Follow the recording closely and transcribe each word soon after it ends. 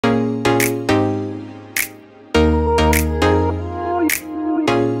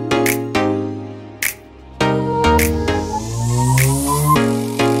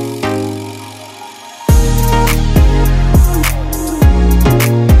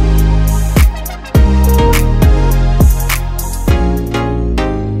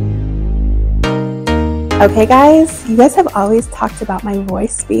Okay guys, you guys have always talked about my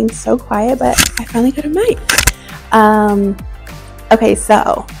voice being so quiet, but I finally got a mic. Okay,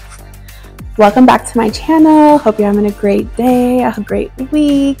 so welcome back to my channel. Hope you're having a great day, a great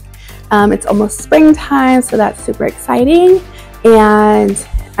week. It's almost springtime, so that's super exciting. And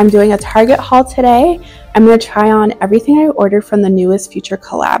I'm doing a Target haul today. I'm going to try on everything I ordered from the newest Future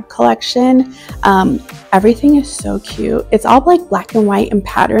Collab collection. Everything is so cute. It's all like black and white and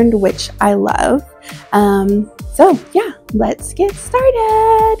patterned, which I love. So yeah, let's get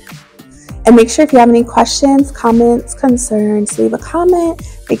started. And make sure if you have any questions, comments, concerns, leave a comment.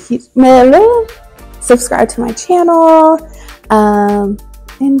 Subscribe to my channel.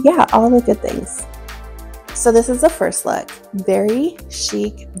 And yeah, all the good things. So this is the first look. Very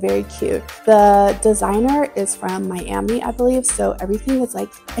chic, very cute. The designer is from Miami, I believe. So everything is like,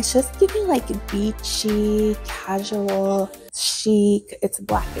 it's just giving like beachy, casual, chic. It's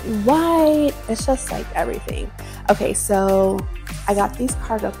black and white. It's just like everything. Okay, so I got these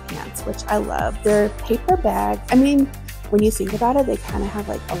cargo pants, which I love. They're paper bag. I mean, when you think about it, they kind of have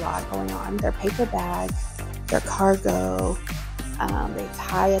like a lot going on. They're paper bag, they're cargo, they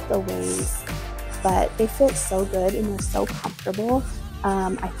tie at the waist. But they fit so good and they're so comfortable.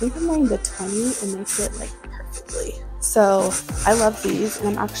 I think I'm wearing the 20 and they fit like perfectly. So I love these, and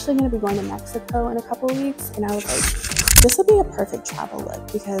I'm actually going to be going to Mexico in a couple of weeks, and I was like, this would be a perfect travel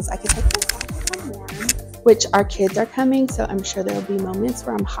look because I could take this off if I'm warm, which our kids are coming, so I'm sure there will be moments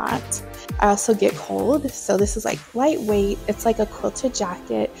where I'm hot. I also get cold, so this is like lightweight. It's like a quilted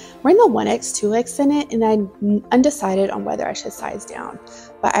jacket. We're in the 1X, 2X in it, and I'm undecided on whether I should size down.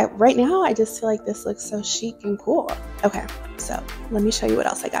 But right now, I just feel like this looks so chic and cool. Okay, so let me show you what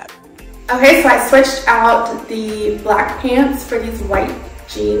else I got. Okay, so I switched out the black pants for these white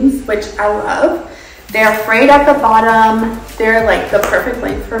jeans, which I love. They're frayed at the bottom. They're like the perfect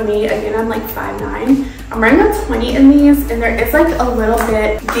length for me. Again, I'm like 5'9". I'm wearing a 20 in these, and there is like a little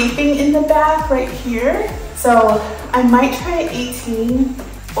bit gaping in the back right here. So I might try 18,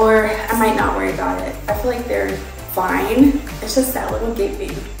 or I might not worry about it. I feel like they're fine. It's just that little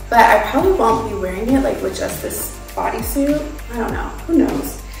gaping. But I probably won't be wearing it like with just this bodysuit. I don't know, who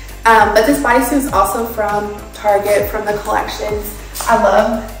knows? But this bodysuit is also from Target, from the collections. I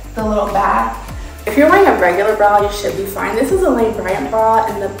love the little back. If you're wearing a regular bra, you should be fine. This is a Lane Bryant bra,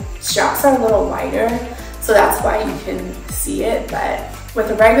 and the straps are a little wider, so that's why you can see it. But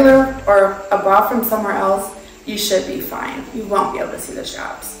with a regular or a bra from somewhere else, you should be fine. You won't be able to see the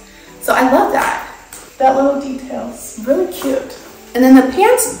straps. So I love that. That little detail's really cute. And then the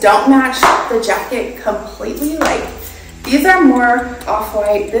pants don't match the jacket completely. Like, these are more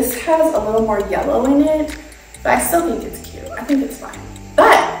off-white. This has a little more yellow in it, but I still think it's cute. I think it's fine.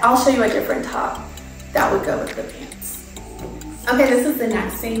 But I'll show you a different top that would go with the pants. Okay, this is the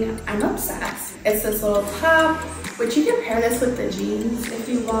next thing. I'm obsessed. It's this little top, which you can pair this with the jeans if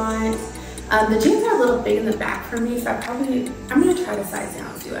you want. The jeans are a little big in the back for me, so I'm gonna try to size down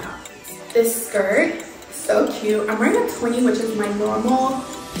and see what happens. This skirt, so cute. I'm wearing a 20, which is my normal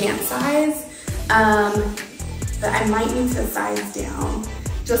pant size, but I might need to size down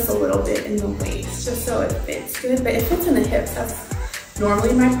just a little bit in the waist, just so it fits good. But it fits in the hips. That's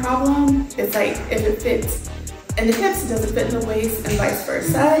normally my problem. It's like if it fits in the hips, it doesn't fit in the waist, and vice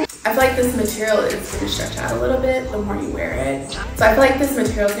versa. I feel like this material is gonna stretch out a little bit the more you wear it. So I feel like this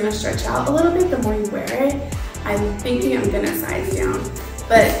material is gonna stretch out a little bit the more you wear it. I'm thinking I'm gonna size down,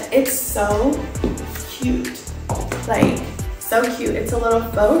 but it's so cute. Like, so cute. It's a little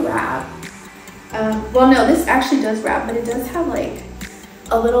faux wrap. Well, no, this actually does wrap, but it does have like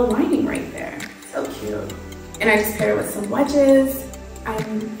a little lining right there. So cute. And I just paired it with some wedges. I'm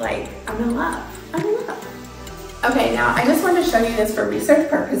in love. I'm in love. Okay, now I just wanted to show you this for research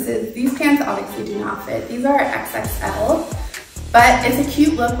purposes. These pants obviously do not fit. These are XXL, but it's a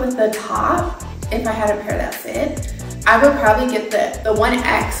cute look with the top. If I had a pair that fit, I would probably get the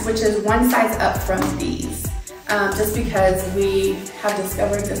 1X, which is one size up from these. Just because we have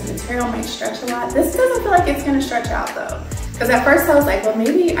discovered this material might stretch a lot. This doesn't feel like it's gonna stretch out though. Because at first I was like, well,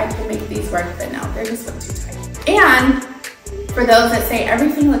 maybe I can make these work, but no, they're just too tight. And for those that say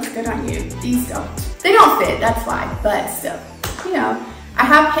everything looks good on you, these don't. They don't fit, that's why, but still, you know, I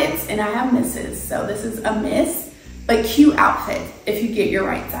have hits and I have misses. So this is a miss, but cute outfit if you get your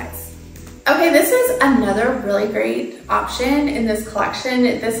right size. Okay, this is another really great option in this collection.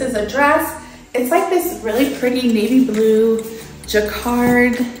 This is a dress. It's like this really pretty navy blue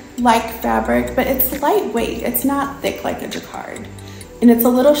jacquard-like fabric, but it's lightweight. It's not thick like a jacquard. And it's a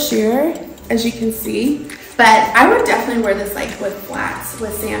little sheer, as you can see. But I would definitely wear this like with flats,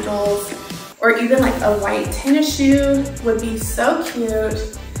 with sandals, or even like a white tennis shoe would be so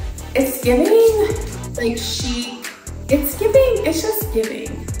cute. It's giving like chic. It's giving, it's just giving.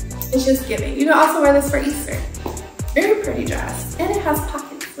 It's just giving. You can also wear this for Easter. Very pretty dress. And it has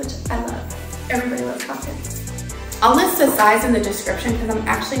pockets, which I love. Everybody loves pockets. I'll list the size in the description because I'm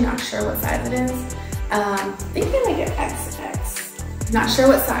actually not sure what size it is. Thinking like an XX. Not sure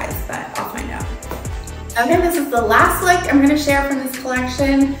what size, but I'll find out. Okay, this is the last look I'm gonna share from this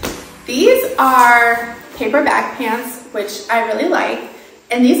collection. These are paper bag pants, which I really like.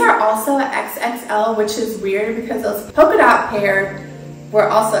 And these are also XXL, which is weird because those polka dot pair were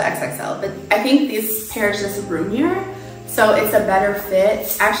also XXL, but I think these pairs just roomier, so it's a better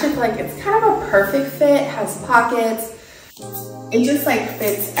fit. I actually feel like it's kind of a perfect fit, has pockets. It just like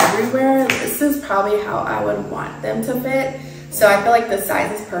fits everywhere. This is probably how I would want them to fit. So I feel like the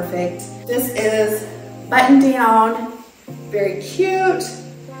size is perfect. This is button down, very cute.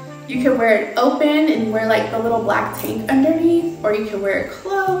 You can wear it open and wear like the little black tank underneath, or you can wear it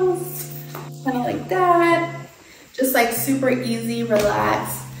closed, kind of like that. Just like super easy,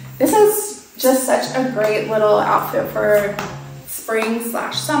 relaxed. This is just such a great little outfit for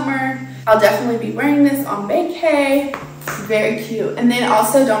spring/summer. I'll definitely be wearing this on vacay. Very cute. And then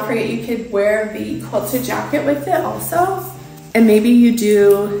also don't forget you could wear the quilted jacket with it also. And maybe you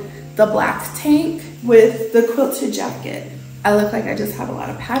do the black tank with the quilted jacket. I look like I just have a lot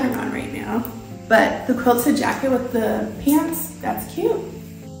of pattern on right now. But the quilted jacket with the pants, that's cute.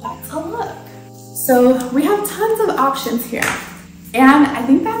 That's a look. So we have tons of options here. And I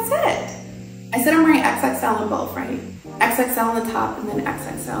think that's it. I said I'm wearing XXL in both, right? XXL on the top and then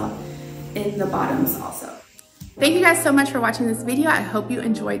XXL in the bottoms also. Thank you guys so much for watching this video. I hope you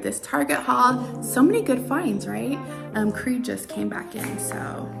enjoyed this Target haul. So many good finds, right? Creed just came back in,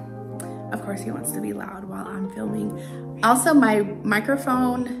 so of course he wants to be loud while I'm filming. Also, my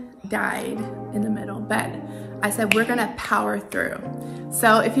microphone died in the middle, but I said we're gonna power through.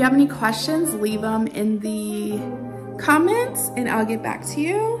 So if you have any questions, leave them in the comments and I'll get back to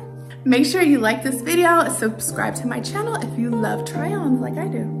you. Make sure you like this video, subscribe to my channel if you love try-ons like I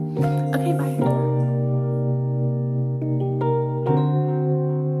do. Okay, bye.